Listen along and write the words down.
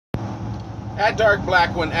at Dark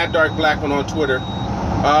Black One on Twitter.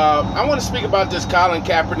 I want to speak about this Colin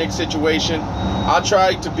Kaepernick situation. I'll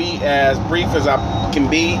try to be as brief as I can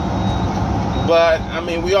be. But, I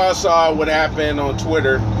mean, we all saw what happened on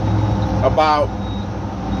Twitter about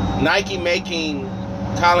Nike making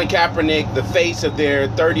Colin Kaepernick the face of their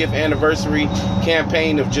 30th anniversary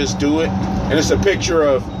campaign of Just Do It. And it's a picture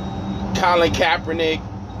of Colin Kaepernick,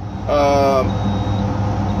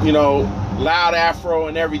 loud afro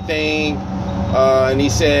and everything. And he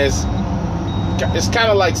says, it's kind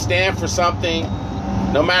of like stand for something.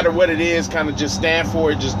 No matter what it is, kind of just stand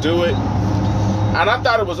for it, just do it. And I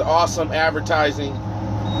thought it was awesome advertising.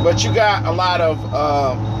 But you got a lot of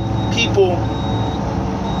people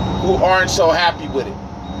who aren't so happy with it.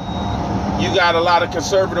 You got a lot of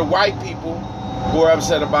conservative white people who are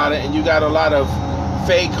upset about it. And you got a lot of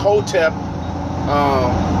fake hotep.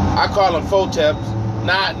 I call them foteps.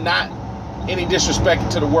 Not any disrespect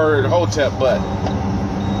to the word hotep, but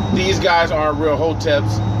these guys aren't real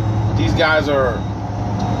hoteps. These guys are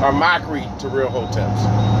mockery to real hoteps.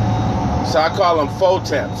 So I call them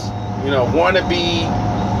foteps.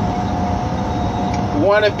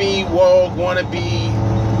 Wannabe woke, wannabe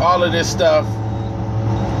all of this stuff.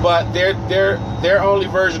 But their only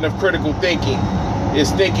version of critical thinking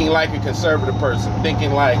is thinking like a conservative person,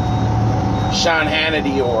 thinking like Sean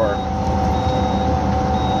Hannity, or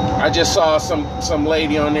I just saw some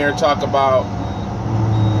lady on there talk about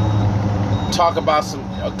some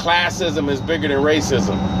classism is bigger than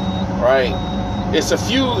racism, right? It's a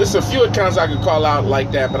few accounts I could call out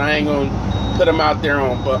like that, but I ain't gonna put them out there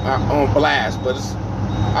on blast. But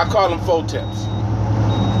I call them foteps.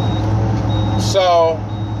 So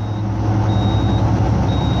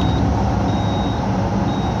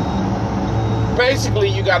basically,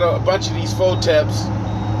 you got a bunch of these foteps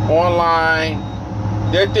online.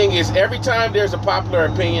 Their thing is, every time there's a popular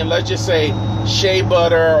opinion, let's just say shea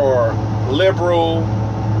butter or liberal,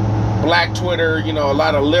 black Twitter, a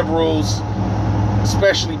lot of liberals,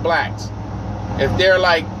 especially blacks. If they're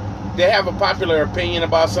like, they have a popular opinion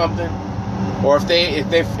about something, or if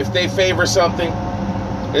they favor something,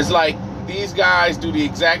 it's like these guys do the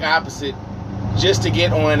exact opposite just to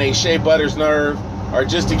get on a shea butter's nerve, or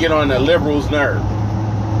just to get on a liberal's nerve.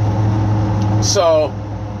 So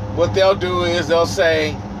what they'll do is they'll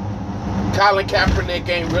say Colin Kaepernick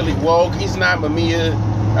ain't really woke. He's not Mumia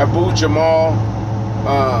Abu-Jamal.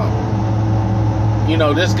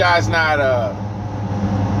 This guy's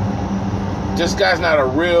not a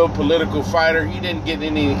real political fighter. He didn't get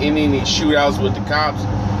in any shootouts with the cops.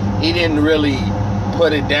 He didn't really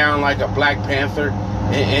put it down like a Black Panther.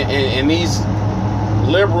 And these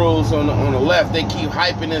liberals on the left, they keep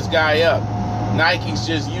hyping this guy up. Nike's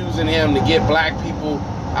just using him to get black people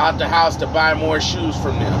out the house to buy more shoes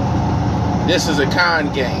from them. This is a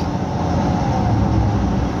con game.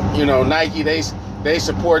 Nike, they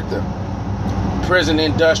support the prison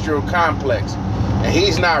industrial complex. And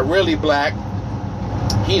he's not really black.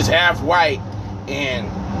 He's half white. And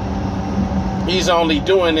he's only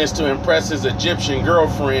doing this to impress his Egyptian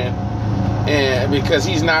girlfriend. And because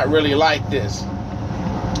he's not really like this.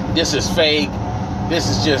 This is fake. This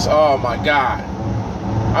is just, oh my God.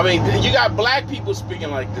 I mean, you got black people speaking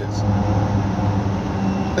like this.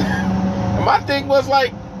 And my thing was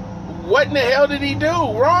like, what in the hell did he do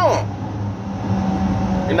wrong?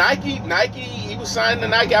 And Nike, he was signed to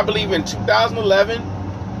Nike, I believe, in 2011.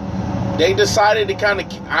 They decided to kind of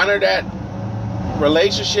honor that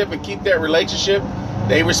relationship and keep that relationship.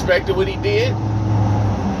 They respected what he did.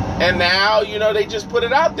 And now, they just put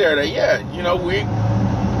it out there that,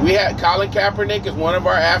 we had Colin Kaepernick as one of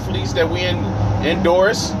our athletes that we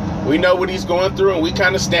endorse. We know what he's going through, and we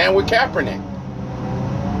kind of stand with Kaepernick.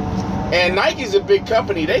 And Nike's a big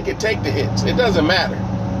company. They can take the hits. It doesn't matter.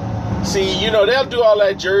 See, they'll do all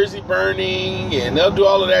that jersey burning, and they'll do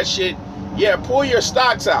all of that shit. Yeah, pull your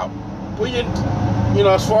stocks out. Pull your,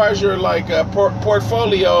 as far as your,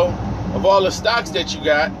 portfolio of all the stocks that you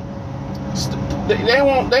got, they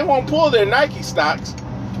won't pull their Nike stocks.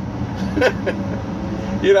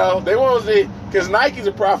 They won't see, because Nike's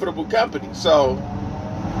a profitable company. So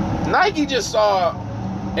Nike just saw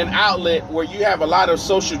an outlet where you have a lot of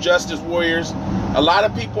social justice warriors, a lot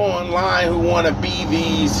of people online who want to be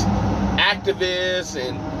these activists,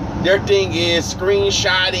 and their thing is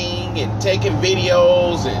screenshotting and taking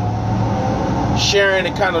videos and sharing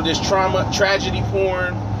the kind of this tragedy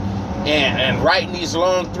porn, and writing these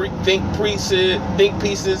long think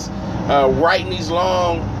pieces, writing these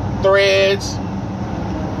long threads.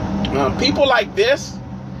 People like this,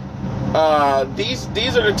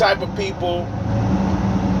 these are the type of people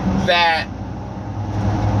that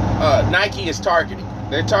Nike is targeting.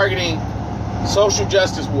 They're targeting social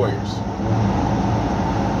justice warriors.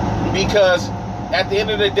 Because at the end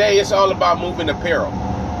of the day, it's all about moving apparel.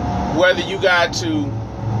 Whether you got to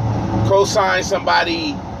co-sign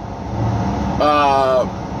somebody,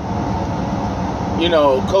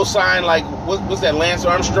 co-sign like, what was that, Lance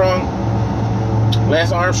Armstrong?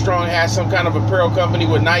 Lance Armstrong had some kind of apparel company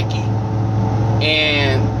with Nike,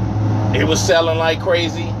 and it was selling like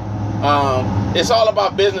crazy. It's all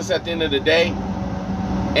about business at the end of the day.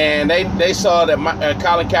 And they saw that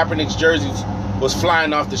Colin Kaepernick's jerseys was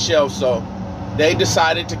flying off the shelf, so they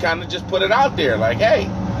decided to kind of just put it out there like, hey,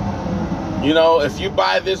 if you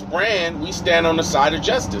buy this brand, we stand on the side of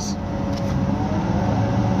justice.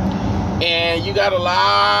 And you got a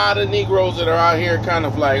lot of Negroes that are out here kind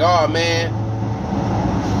of like, oh man,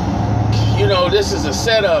 this is a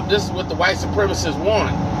setup. This is what the white supremacists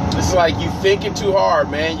want. It's like you thinking too hard,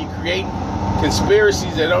 man. You create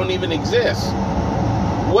conspiracies that don't even exist.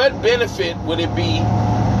 What benefit would it be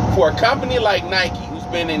for a company like Nike, who's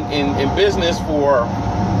been in business for,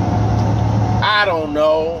 I don't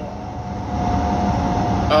know,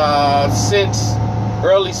 since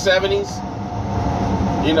early 70s?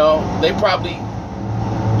 They've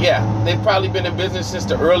probably been in business since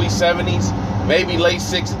the early 70s, maybe late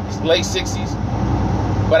 60s.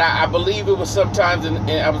 But I believe it was sometime in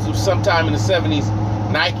the 70s,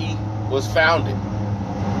 Nike was founded.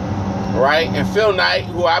 Right? And Phil Knight,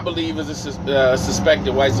 who I believe is a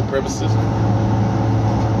suspected white supremacist,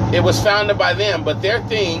 it was founded by them. But their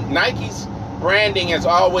thing, Nike's branding has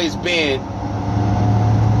always been,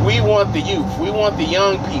 we want the youth. We want the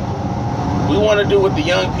young people. We want to do what the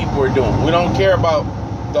young people are doing. We don't care about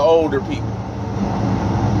the older people.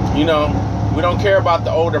 We don't care about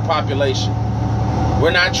the older population.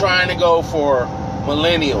 We're not trying to go for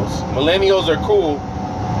millennials. Millennials are cool,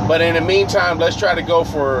 but in the meantime, let's try to go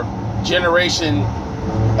for Generation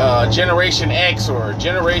X or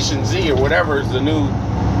Generation Z or whatever is the new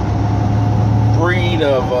breed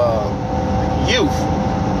of youth.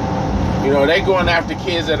 They going after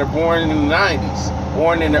kids that are born in the 90s,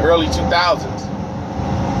 born in the early 2000s.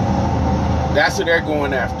 That's what they're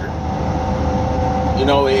going after.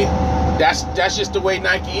 That's just the way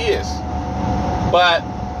Nike is. But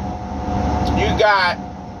you got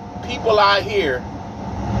people out here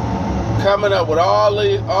coming up with all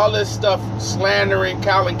this stuff slandering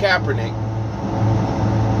Colin Kaepernick.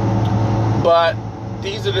 But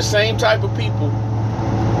these are the same type of people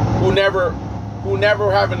who never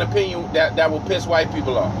have an opinion that will piss white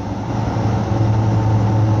people off.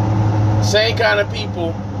 Same kind of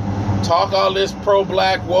people talk all this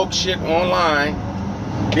pro-black woke shit online.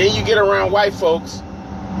 Then you get around white folks.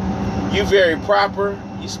 You very proper.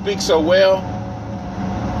 You speak so well.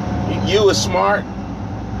 You is smart.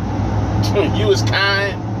 You is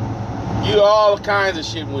kind. You all kinds of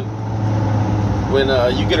shit when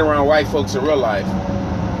you get around white folks in real life.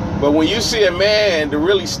 But when you see a man that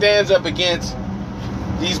really stands up against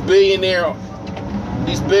these billionaire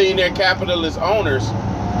capitalist owners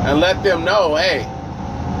and let them know, hey,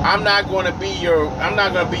 I'm not going to be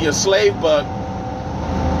your slave buck,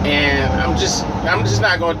 and I'm just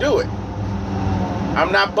not going to do it.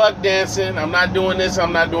 I'm not buck dancing. I'm not doing this.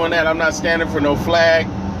 I'm not doing that. I'm not standing for no flag.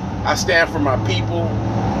 I stand for my people.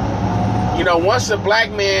 Once a black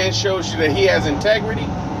man shows you that he has integrity,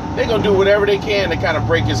 they're going to do whatever they can to kind of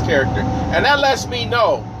break his character. And that lets me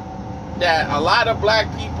know that a lot of black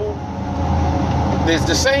people, there's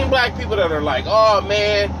the same black people that are like, oh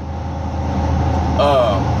man,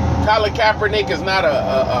 Colin Kaepernick is not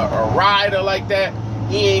a rider like that.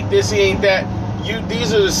 He ain't this, he ain't that.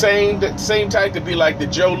 These are the same type to be like the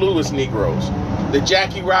Joe Louis Negroes, the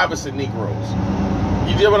Jackie Robinson Negroes.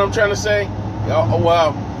 You get what I'm trying to say?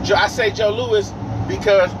 Well, I say Joe Louis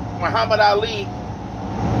because Muhammad Ali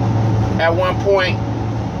at one point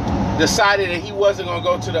decided that he wasn't going to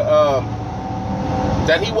go to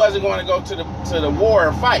the war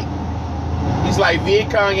and fight. He's like, Viet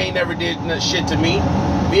Cong ain't never did shit to me.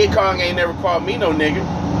 Viet Cong ain't never called me no nigga.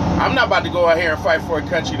 I'm not about to go out here and fight for a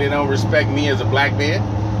country that don't respect me as a black man.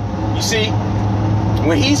 You see,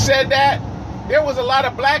 when he said that, there was a lot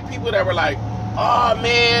of black people that were like, oh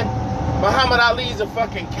man, Muhammad Ali's a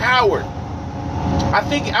fucking coward.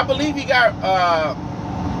 I believe he got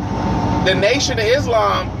the Nation of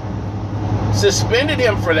Islam suspended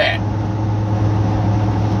him for that.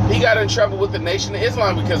 He got in trouble with the Nation of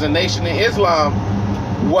Islam because the Nation of Islam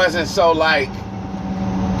wasn't so like,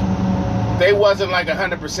 they wasn't like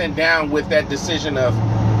 100% down with that decision of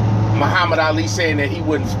Muhammad Ali saying that he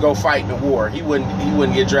wouldn't go fight in the war. He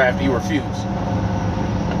wouldn't get drafted. He refused.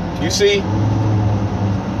 You see,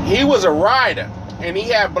 he was a rider, and he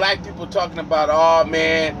had black people talking about, oh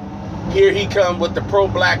man, here he come with the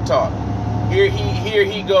pro-black talk. Here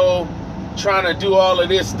he go trying to do all of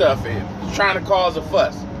this stuff and trying to cause a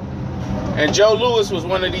fuss. And Joe Louis was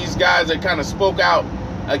one of these guys that kind of spoke out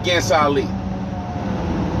against Ali.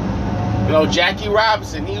 You know, Jackie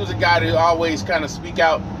Robinson, he was a guy that always kind of speak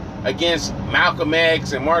out against Malcolm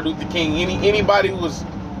X and Martin Luther King. Anybody who was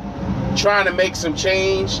trying to make some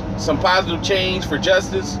change, some positive change for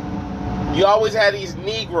justice. You always had these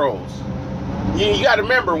Negroes. You got to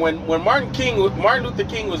remember, when Martin Luther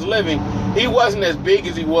King was living, he wasn't as big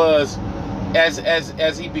as he was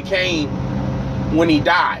as he became when he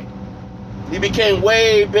died. He became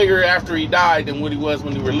way bigger after he died than what he was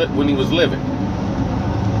when he was living.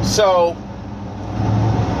 So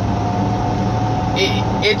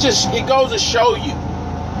it goes to show you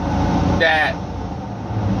that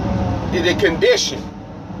the condition,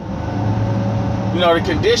 the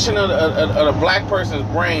condition of the black person's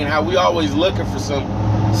brain, how we always looking for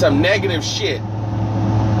some negative shit.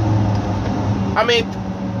 I mean,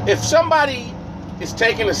 if somebody is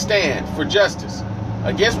taking a stand for justice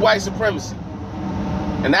against white supremacy,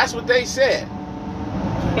 and that's what they said,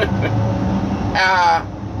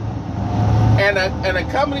 and a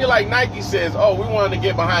company like Nike says, oh, we want to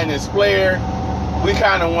get behind this flare, we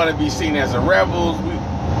kind of want to be seen as the rebels,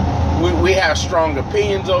 we have strong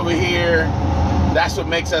opinions over here, that's what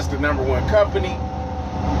makes us the #1 company.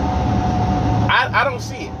 I don't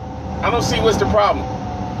see it. I don't see what's the problem.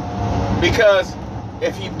 Because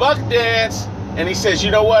if he buck dance and he says,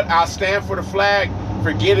 you know what, I'll stand for the flag,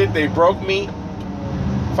 forget it, they broke me.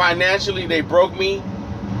 Financially, they broke me.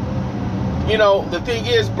 The thing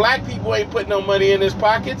is, black people ain't putting no money in his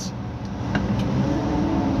pockets.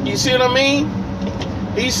 You see what I mean?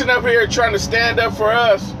 He's sitting up here trying to stand up for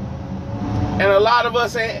us. And a lot of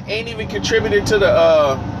us ain't even contributed to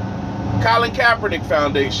the Colin Kaepernick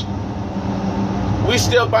Foundation. We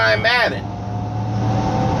still buying Madden.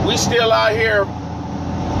 We still out here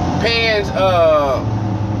paying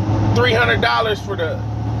 $300 for the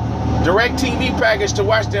DirecTV package to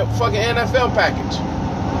watch the fucking NFL package.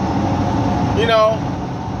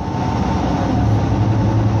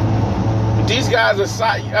 These guys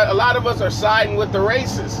a lot of us are siding with the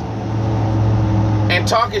racists and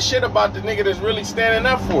talking shit about the nigga that's really standing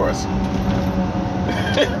up for us.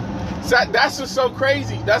 That's what's so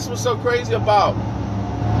crazy. That's what's so crazy about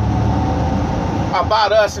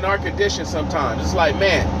us and our condition sometimes. It's like,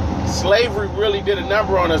 man, slavery really did a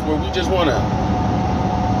number on us where we just want to,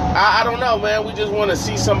 I don't know, man, we just want to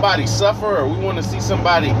see somebody suffer, or we want to see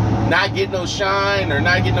somebody not get no shine or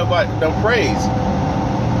not get no praise.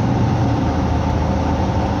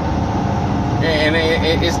 And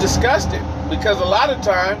it's disgusting, because a lot of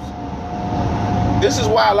times, this is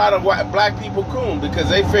why a lot of black people coon, because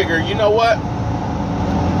they figure, you know what?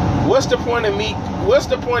 What's the point of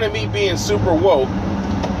me being super woke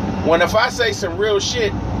when if I say some real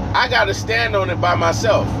shit, I got to stand on it by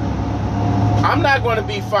myself? I'm not going to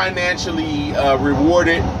be financially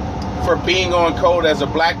rewarded for being on code as a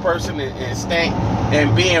black person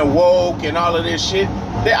and being woke and all of this shit.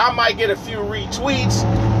 I might get a few retweets,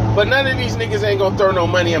 but none of these niggas ain't gonna throw no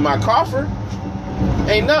money in my coffer.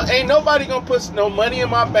 Ain't nobody gonna put no money in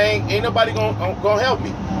my bank. Ain't nobody gonna help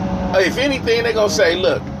me. If anything, they gonna say,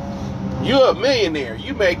 look, you're a millionaire.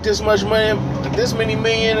 You make this much money, this many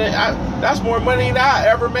million. That's more money than I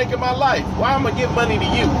ever make in my life. Why am I give money to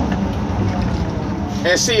you?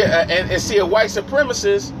 And see a white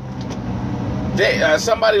supremacist,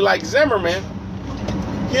 somebody like Zimmerman,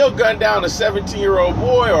 he'll gun down a 17-year-old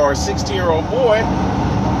boy or a 16-year-old boy.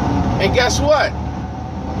 And guess what?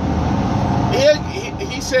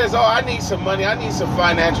 He says, oh, I need some money. I need some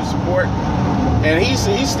financial support. And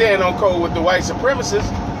he's staying on code with the white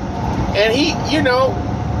supremacists. And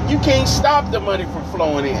you can't stop the money from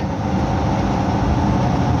flowing in.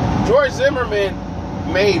 George Zimmerman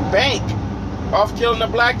made bank off killing a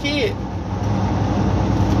black kid.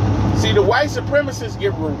 See, the white supremacists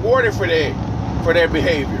get rewarded for their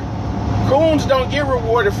behavior. Coons don't get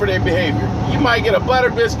rewarded for their behavior. You might get a butter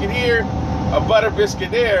biscuit here, a butter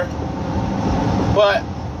biscuit there, but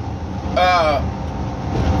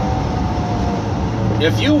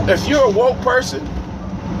if you're a woke person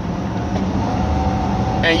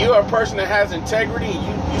and you're a person that has integrity,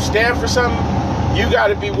 you stand for something, you got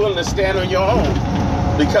to be willing to stand on your own,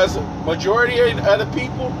 because majority of other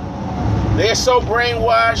people, they're so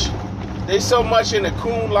brainwashed, they're so much in a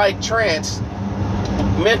coon-like trance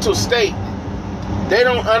mental state. They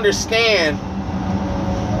don't understand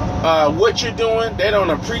what you're doing. They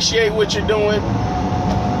don't appreciate what you're doing.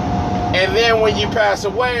 And then when you pass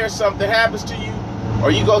away or something happens to you,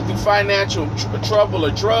 or you go through financial trouble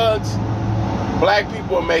or drugs, black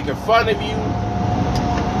people are making fun of you.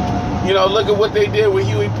 You know, look at what they did with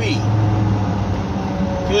Huey P.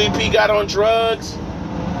 Huey P got on drugs.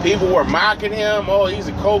 People were mocking him. Oh, he's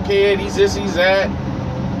a cokehead. He's this, he's that.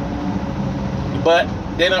 But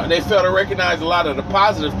they fail to recognize a lot of the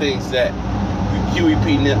positive things that Huey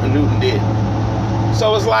P. Newton did.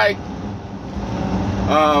 So it's like,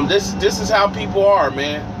 this is how people are,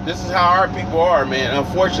 man. This is how our people are, man.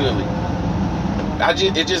 Unfortunately,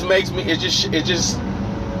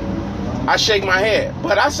 I shake my head.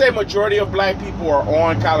 But I say majority of black people are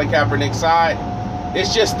on Colin Kaepernick's side.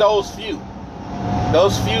 It's just those few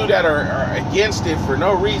that are against it for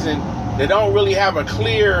no reason. They don't really have a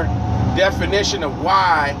clear definition of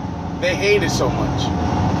why they hate it so much.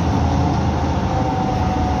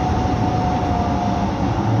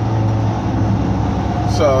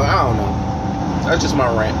 So I don't know. That's just my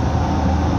rant.